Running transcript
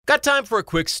Got time for a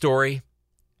quick story.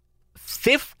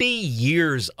 50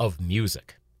 years of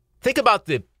music. Think about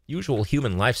the usual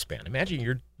human lifespan. Imagine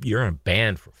you're in a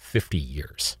band for 50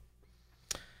 years.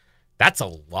 That's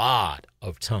a lot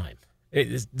of time.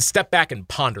 Step back and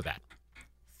ponder that.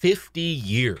 50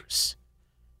 years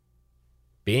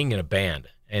being in a band,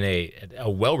 and a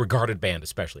well-regarded band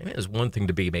especially. I mean, there's one thing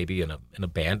to be maybe in a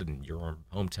band in your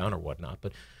hometown or whatnot,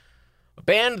 but a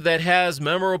band that has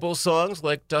memorable songs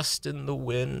like Dust in the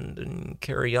Wind and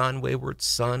Carry On Wayward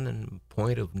Son and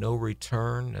Point of No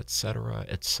Return,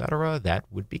 etc., that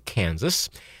would be Kansas.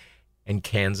 And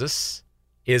Kansas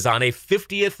is on a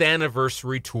 50th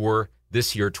anniversary tour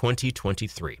this year,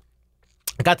 2023.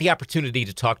 I got the opportunity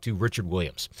to talk to Richard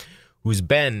Williams, who's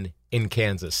been in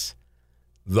Kansas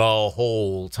the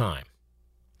whole time.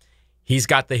 He's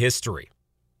got the history,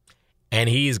 and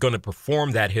he's going to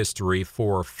perform that history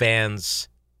for fans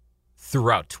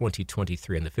throughout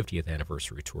 2023 and the 50th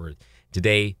anniversary tour.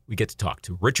 Today, we get to talk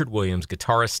to Richard Williams,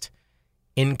 guitarist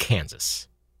in Kansas.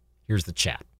 Here's the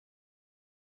chat.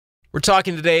 We're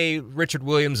talking today, Richard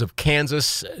Williams of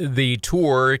Kansas, the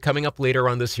tour coming up later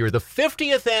on this year, the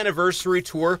 50th anniversary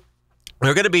tour.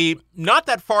 They're going to be not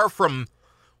that far from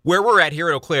where we're at here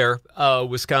in Eau Claire,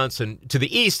 Wisconsin, to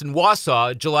the east in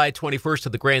Wausau, July 21st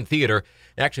at the Grand Theater.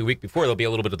 Actually, a week before, there'll be a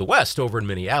little bit of the west over in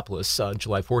Minneapolis on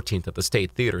July 14th at the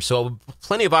State Theater. So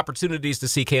plenty of opportunities to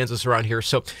see Kansas around here.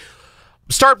 So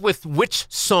start with which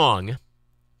song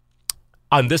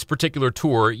on this particular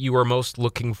tour you are most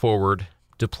looking forward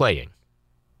to playing.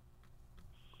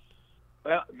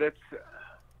 Well,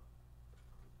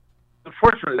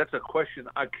 unfortunately, that's a question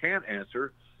I can't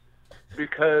answer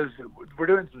because we're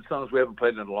doing some songs we haven't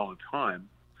played in a long time,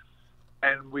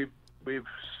 and we've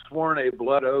sworn a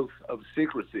blood oath of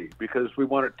secrecy because we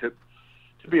want it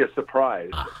to be a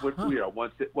surprise.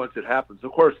 Once it happens.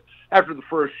 Of course, after the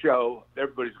first show,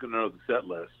 everybody's going to know the set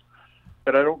list,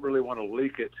 but I don't really want to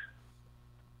leak it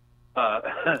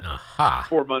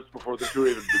 4 months before the tour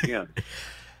even begins.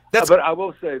 But I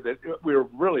will say that we're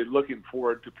really looking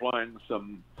forward to playing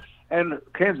some, and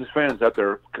Kansas fans out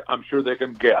there, I'm sure they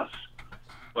can guess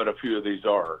what a few of these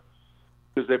are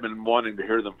because they've been wanting to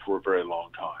hear them for a very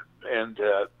long time. And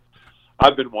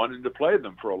I've been wanting to play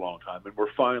them for a long time, and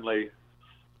we're finally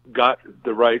got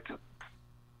the right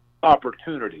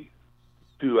opportunity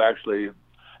to actually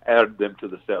add them to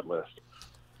the set list.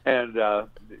 And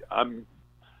I'm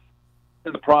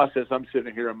in the process. I'm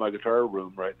sitting here in my guitar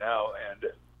room right now, and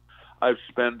I've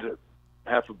spent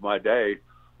half of my day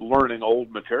learning old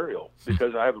material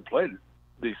because I haven't played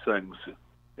these things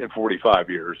in 45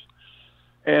 years.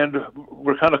 And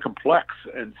we're kind of complex.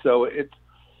 And so it's,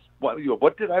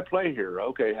 what did I play here?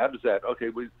 Okay, how does that? Okay,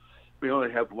 we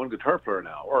only have one guitar player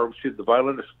now. Or should the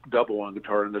violinist double on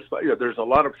guitar in this? There's a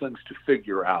lot of things to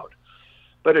figure out.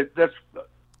 But that's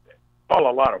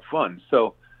all a lot of fun.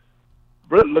 So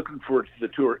really looking forward to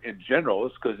the tour in general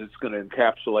is because it's going to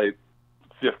encapsulate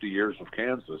 50 years of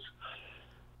Kansas.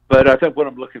 But I think what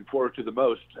I'm looking forward to the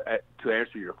most, to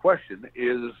answer your question,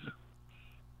 is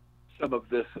some of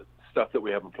this stuff that we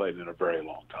haven't played in a very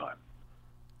long time.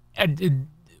 And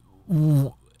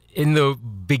in the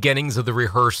beginnings of the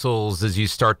rehearsals, as you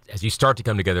start to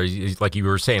come together, like you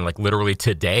were saying, like literally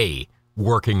today,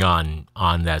 working on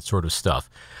that sort of stuff,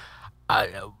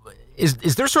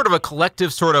 is there sort of a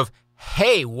collective sort of,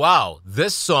 hey, wow,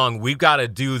 this song, we've got to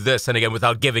do this. And again,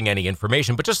 without giving any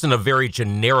information, but just in a very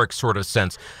generic sort of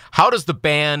sense, how does the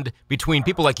band, between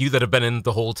people like you that have been in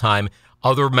the whole time,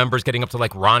 other members getting up to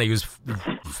like Ronnie, who's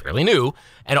fairly new,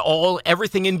 and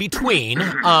everything in between,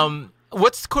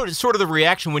 what's sort of the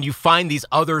reaction when you find these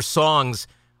other songs,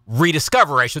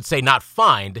 rediscover, I should say, not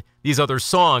find these other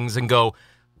songs and go,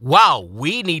 wow,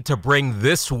 we need to bring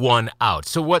this one out.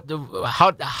 So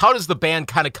how does the band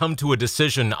kind of come to a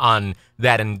decision on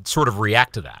that and sort of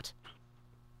react to that?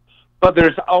 But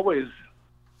there's always,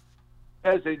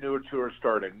 as a new tour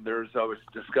starting, there's always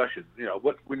discussion.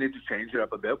 What we need to change it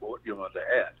up a bit. What you want to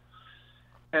add,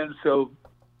 and so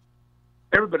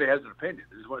everybody has an opinion.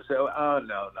 They just want to say, "Oh,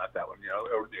 no, not that one."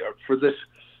 Or for this,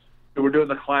 we're doing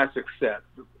the classic set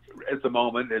at the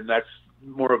moment, and that's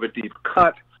more of a deep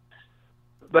cut.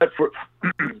 But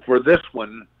for this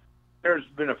one, there's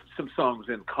been some songs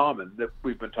in common that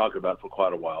we've been talking about for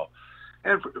quite a while.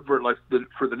 And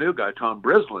for the new guy, Tom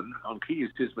Brislin on keys,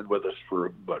 he's been with us for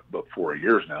about 4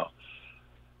 years now.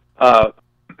 But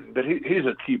he's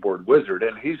a keyboard wizard,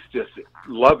 and he's just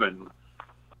loving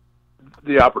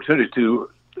the opportunity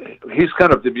to. He's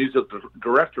kind of the music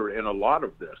director in a lot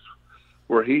of this,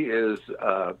 where he's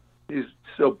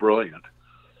so brilliant,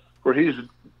 where he's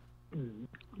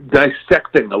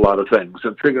dissecting a lot of things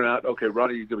and figuring out, okay,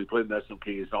 Ronnie, you're going to be playing that some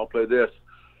keys, and I'll play this.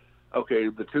 Okay,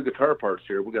 the two guitar parts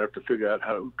here, we're going to have to figure out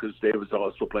how, because Dave was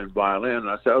also playing violin. And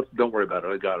I said, oh, don't worry about it.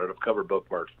 I got it. I've covered both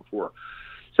parts before.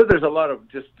 So there's a lot of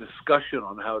just discussion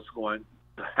on how it's going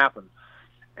to happen.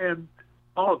 And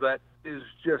all of that is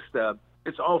just,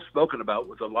 it's all spoken about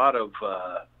with a lot of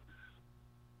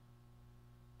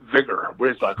vigor,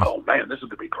 where it's like, oh, man, this is going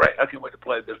to be great. I can't wait to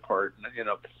play this part. And, you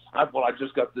know, I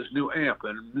just got this new amp,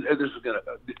 and this is going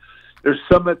to, there's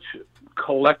so much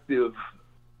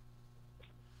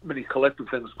many collective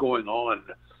things going on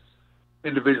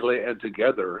individually and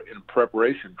together in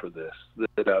preparation for this,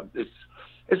 that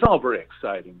it's all very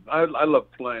exciting. I love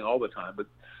playing all the time, but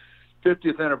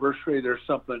 50th anniversary, there's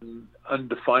something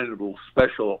undefinable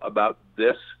special about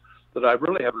this that I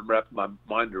really haven't wrapped my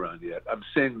mind around yet. I'm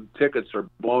seeing tickets are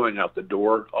blowing out the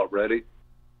door already.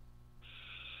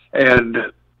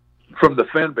 And from the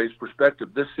fan base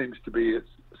perspective, this seems to be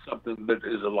something that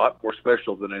is a lot more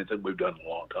special than anything we've done in a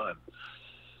long time.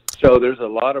 So there's a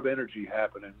lot of energy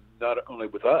happening, not only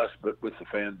with us, but with the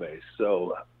fan base.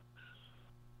 So,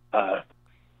 yeah,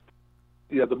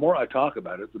 the more I talk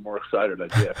about it, the more excited I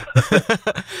get.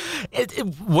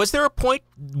 Was there a point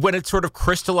when it sort of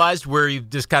crystallized where you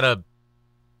just kind of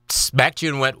smacked you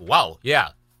and went, wow, yeah,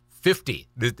 50?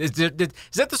 Is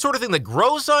that the sort of thing that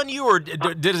grows on you, or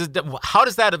how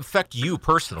does that affect you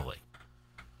personally?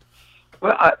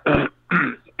 Well,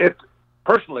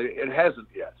 personally, it hasn't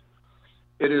yet.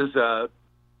 It is,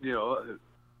 you know,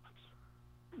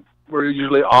 we're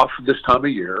usually off this time of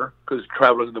year because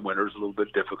traveling in the winter is a little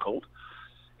bit difficult.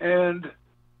 And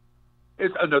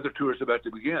it's another tour is about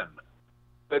to begin.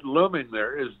 But looming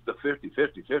there is the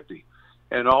 50-50-50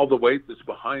 and all the weight that's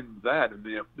behind that and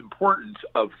the importance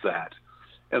of that.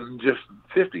 And just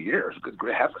 50 years,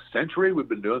 half a century we've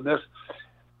been doing this.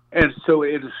 And so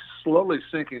it is slowly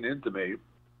sinking into me,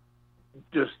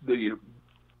 just the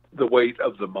weight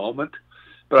of the moment.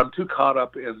 But I'm too caught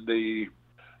up in the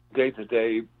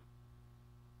day-to-day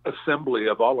assembly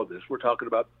of all of this. We're talking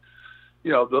about,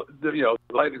 you know, the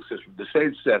lighting system, the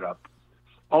stage setup.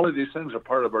 All of these things are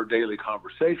part of our daily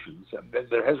conversations, and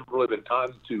there hasn't really been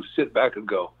time to sit back and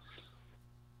go,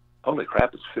 "Holy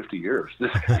crap! It's 50 years.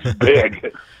 This is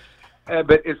big."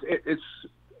 But it's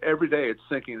every day it's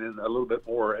sinking in a little bit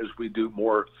more as we do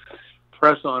more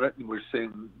press on it, and we're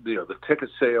seeing the ticket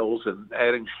sales and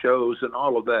adding shows and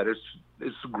all of that.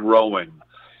 It's growing,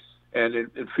 and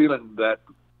feeling that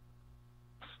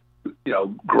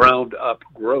ground up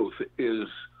growth is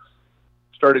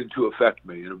starting to affect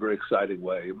me in a very exciting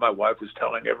way. My wife is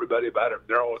telling everybody about it.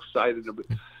 They're all excited.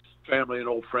 Family and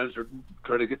old friends are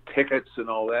trying to get tickets and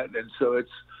all that, and so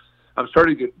I'm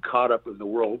starting to get caught up in the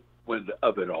whirlwind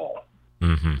of it all.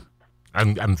 Mm-hmm.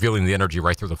 I'm feeling the energy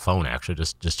right through the phone, actually,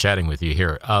 just chatting with you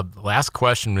here. Last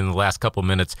question in the last couple of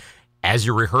minutes. As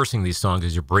you're rehearsing these songs,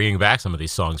 as you're bringing back some of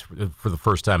these songs for the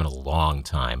first time in a long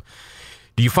time,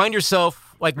 do you find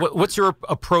yourself, like, what's your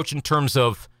approach in terms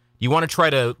of, you want to try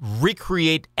to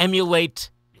recreate, emulate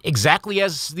exactly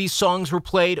as these songs were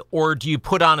played, or do you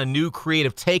put on a new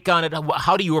creative take on it?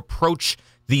 How do you approach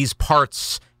these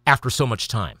parts after so much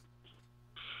time?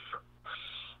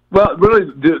 Well, really,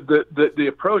 the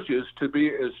approach is to be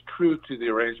as true to the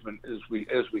arrangement as we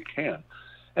can.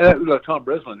 And Tom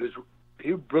Breslin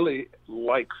he really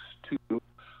likes to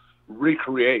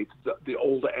recreate the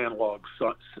old analog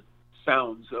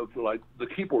sounds of like the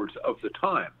keyboards of the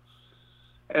time,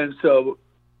 and so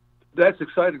that's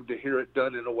exciting to hear it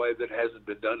done in a way that hasn't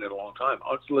been done in a long time.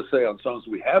 Let's say on songs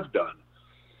we have done,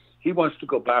 he wants to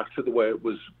go back to the way it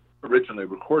was originally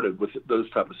recorded with those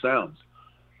type of sounds.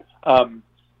 I'm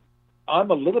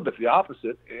a little bit the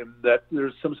opposite in that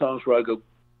there's some songs where I go,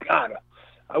 God,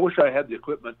 I wish I had the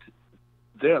equipment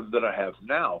then that I have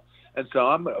now. And so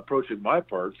I'm approaching my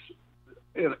parts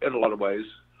in a lot of ways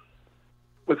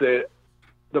with the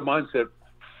mindset,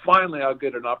 finally I'll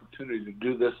get an opportunity to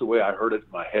do this the way I heard it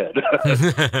in my head.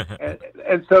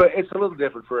 and so it's a little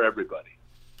different for everybody.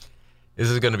 This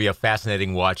is going to be a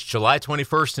fascinating watch. July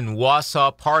 21st in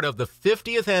Wausau, part of the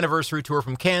 50th anniversary tour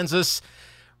from Kansas.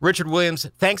 Richard Williams,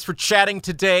 thanks for chatting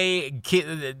today.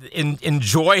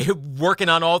 Enjoy working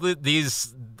on all of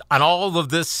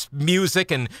this music,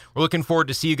 and we're looking forward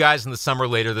to see you guys in the summer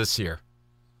later this year.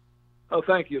 Oh,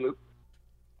 thank you, Luke.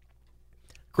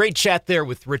 Great chat there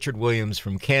with Richard Williams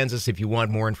from Kansas. If you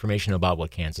want more information about what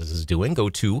Kansas is doing, go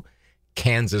to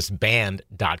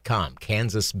kansasband.com.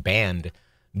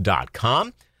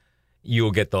 kansasband.com.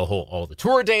 You'll get all the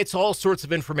tour dates, all sorts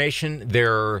of information.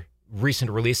 Their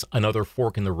recent release, Another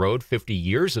Fork in the Road, 50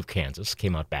 Years of Kansas,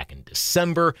 came out back in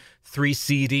December. 3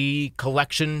 CD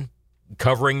collection,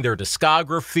 covering their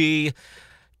discography.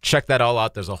 Check that all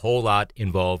out. There's a whole lot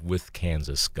involved with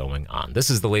Kansas going on. This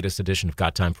is the latest edition of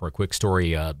Got Time for a Quick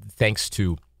Story. Thanks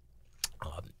to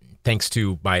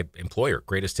my employer,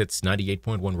 Greatest Hits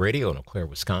 98.1 Radio in Eau Claire,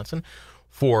 Wisconsin,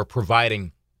 for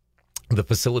providing the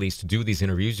facilities to do these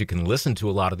interviews. You can listen to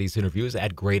a lot of these interviews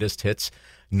at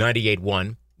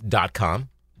greatesthits981.com.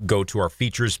 Go to our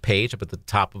features page up at the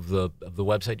top of the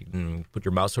website. You can put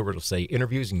your mouse over it. It'll say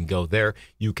interviews. You can go there.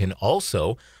 You can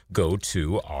also go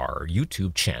to our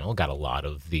YouTube channel. Got a lot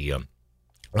of these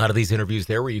interviews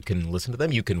there where you can listen to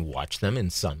them. You can watch them in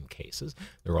some cases.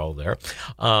 They're all there.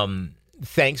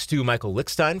 Thanks to Michael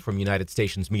Lickstein from United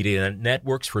Stations Media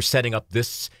Networks for setting up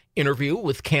this interview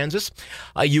with Kansas.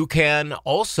 You can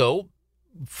also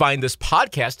find this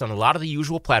podcast on a lot of the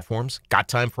usual platforms. Got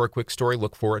Time for a Quick Story.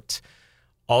 Look for it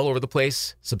all over the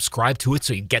place. Subscribe to it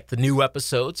so you get the new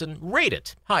episodes, and rate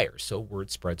it higher so word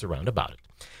spreads around about it.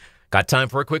 Got Time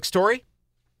for a Quick Story?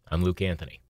 I'm Luke Anthony.